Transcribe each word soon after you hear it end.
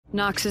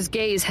Knox's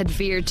gaze had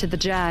veered to the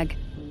Jag.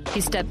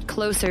 He stepped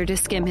closer to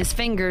skim his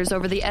fingers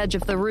over the edge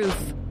of the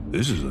roof.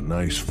 This is a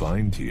nice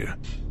find here.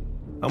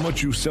 How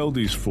much you sell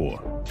these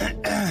for?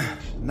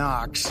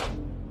 Knox.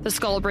 The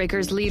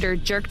Skullbreaker's leader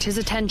jerked his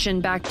attention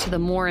back to the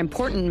more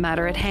important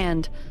matter at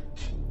hand.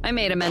 I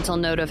made a mental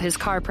note of his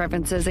car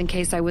preferences in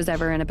case I was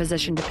ever in a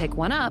position to pick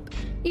one up.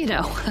 You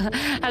know,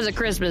 as a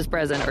Christmas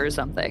present or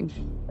something.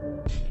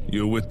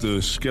 You're with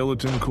the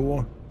Skeleton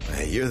Corps?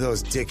 Hey, you're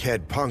those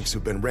dickhead punks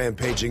who've been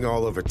rampaging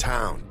all over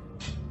town.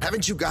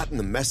 Haven't you gotten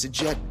the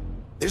message yet?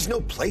 There's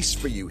no place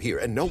for you here,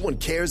 and no one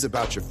cares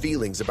about your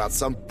feelings about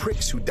some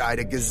pricks who died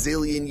a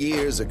gazillion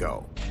years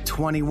ago.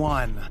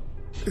 21.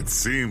 It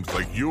seems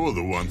like you're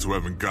the ones who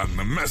haven't gotten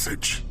the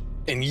message.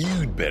 And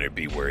you'd better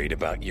be worried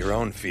about your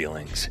own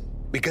feelings.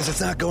 Because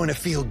it's not going to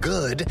feel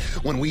good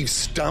when we've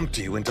stomped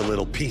you into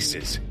little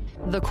pieces.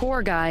 The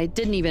Corps guy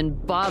didn't even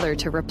bother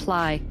to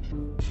reply.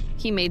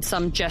 He made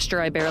some gesture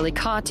I barely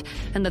caught,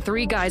 and the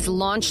three guys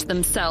launched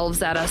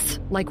themselves at us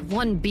like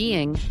one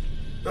being.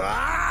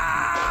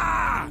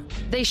 Ah!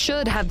 They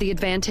should have the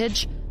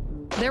advantage.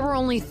 There were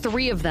only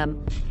 3 of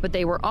them, but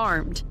they were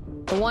armed.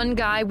 The one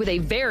guy with a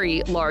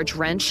very large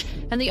wrench,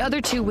 and the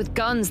other 2 with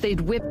guns they'd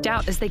whipped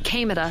out as they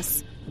came at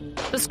us.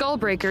 The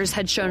Skullbreakers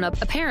had shown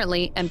up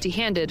apparently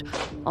empty-handed,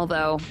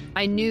 although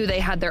I knew they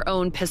had their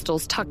own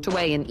pistols tucked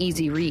away in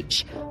easy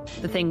reach.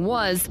 The thing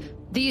was,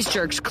 these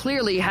jerks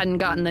clearly hadn't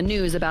gotten the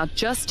news about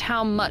just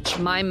how much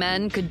my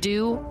men could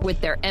do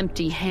with their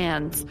empty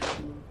hands.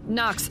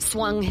 Knox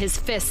swung his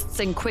fists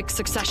in quick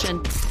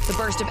succession, the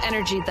burst of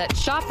energy that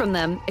shot from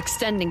them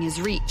extending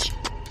his reach.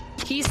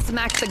 He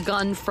smacked the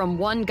gun from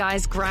one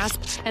guy's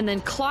grasp and then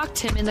clocked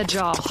him in the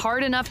jaw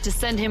hard enough to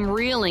send him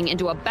reeling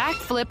into a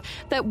backflip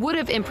that would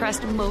have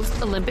impressed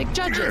most Olympic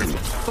judges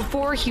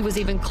before he was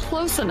even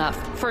close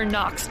enough for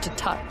Knox to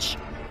touch.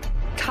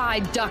 Kai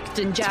ducked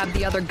and jabbed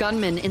the other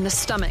gunman in the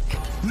stomach.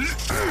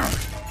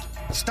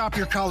 Stop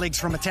your colleagues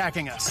from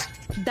attacking us.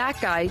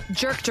 That guy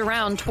jerked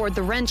around toward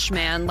the wrench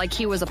man like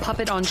he was a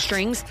puppet on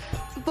strings.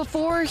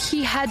 Before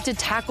he had to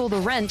tackle the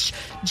wrench,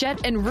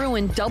 Jet and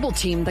Ruin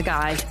double-teamed the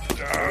guy.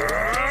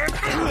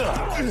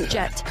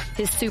 Jet,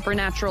 his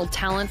supernatural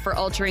talent for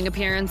altering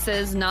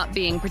appearances not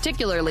being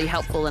particularly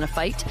helpful in a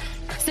fight,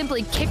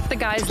 simply kicked the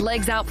guy's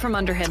legs out from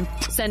under him,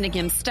 sending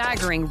him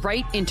staggering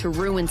right into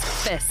Ruin's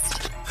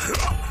fist.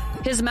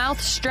 His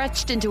mouth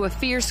stretched into a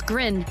fierce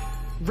grin.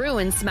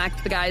 Ruin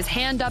smacked the guy's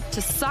hand up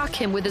to sock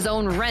him with his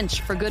own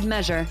wrench for good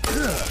measure.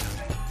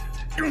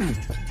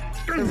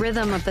 The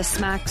rhythm of the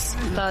smacks,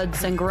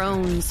 thuds, and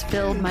groans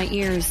filled my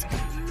ears,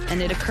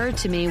 and it occurred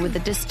to me with a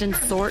distant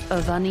sort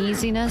of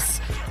uneasiness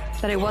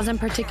that I wasn't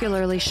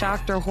particularly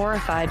shocked or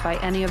horrified by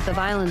any of the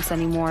violence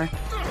anymore.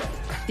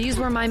 These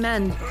were my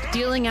men,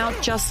 dealing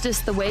out justice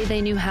the way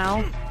they knew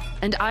how,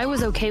 and I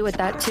was okay with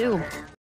that too.